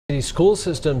City school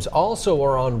systems also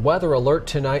are on weather alert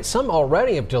tonight. Some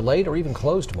already have delayed or even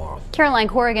closed tomorrow. Caroline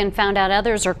Corrigan found out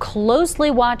others are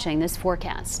closely watching this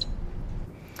forecast.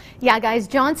 Yeah, guys,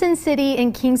 Johnson City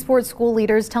and Kingsport school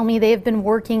leaders tell me they have been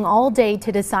working all day to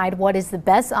decide what is the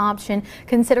best option,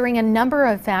 considering a number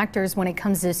of factors when it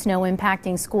comes to snow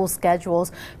impacting school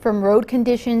schedules, from road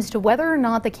conditions to whether or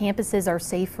not the campuses are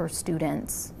safe for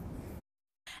students.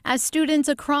 As students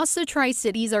across the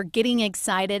Tri-Cities are getting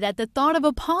excited at the thought of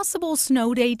a possible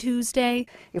snow day Tuesday.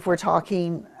 If we're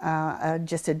talking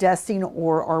just a dusting,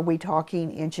 or are we talking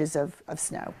inches of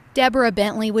snow? Deborah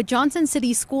Bentley with Johnson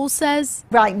City Schools says,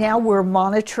 right now we're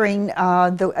monitoring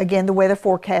the weather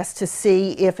forecast to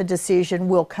see if a decision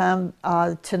will come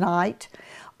tonight,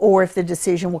 or if the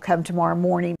decision will come tomorrow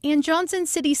morning. And Johnson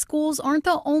City Schools aren't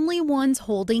the only ones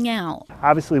holding out.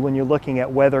 Obviously, when you're looking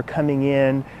at weather coming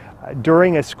in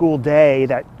during a school day,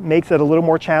 that makes it a little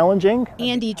more challenging.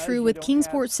 Andy True with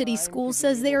Kingsport City Schools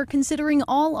says they are considering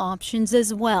all options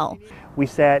as well. We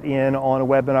sat in on a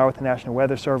webinar with the National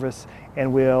Weather Service,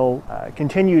 and we'll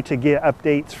continue to get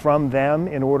updates from them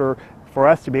in order for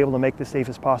us to be able to make the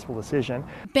safest possible decision.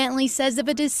 Bentley says if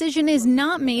a decision is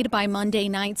not made by Monday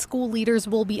night, school leaders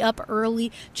will be up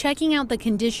early, checking out the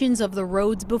conditions of the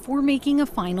roads before making a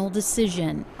final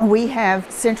decision. We have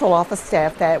central office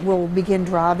staff that will begin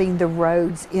driving the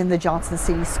roads in the Johnson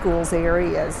City Schools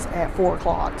areas at 4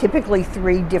 o'clock. Typically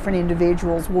 3 different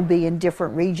individuals will be in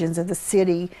different regions of the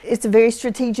city. It's a very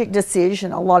strategic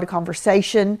decision, a lot of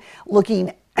conversation,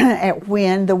 looking at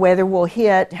when the weather will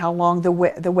hit, how long the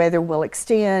weather will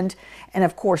extend, and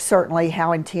of course certainly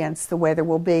how intense the weather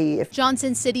will be.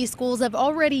 Johnson City Schools have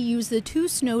already used the 2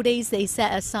 snow days they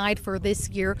set aside for this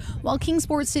year, while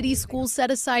Kingsport City Schools set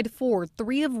aside 4,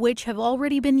 3 of which have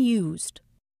already been used.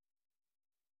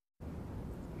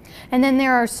 And then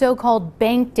there are so-called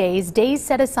bank days, days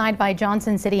set aside by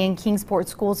Johnson City and Kingsport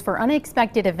schools for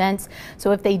unexpected events.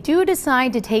 So if they do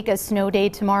decide to take a snow day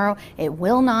tomorrow, it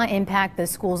will not impact the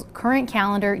school's current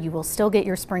calendar. You will still get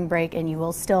your spring break and you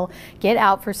will still get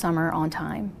out for summer on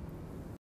time.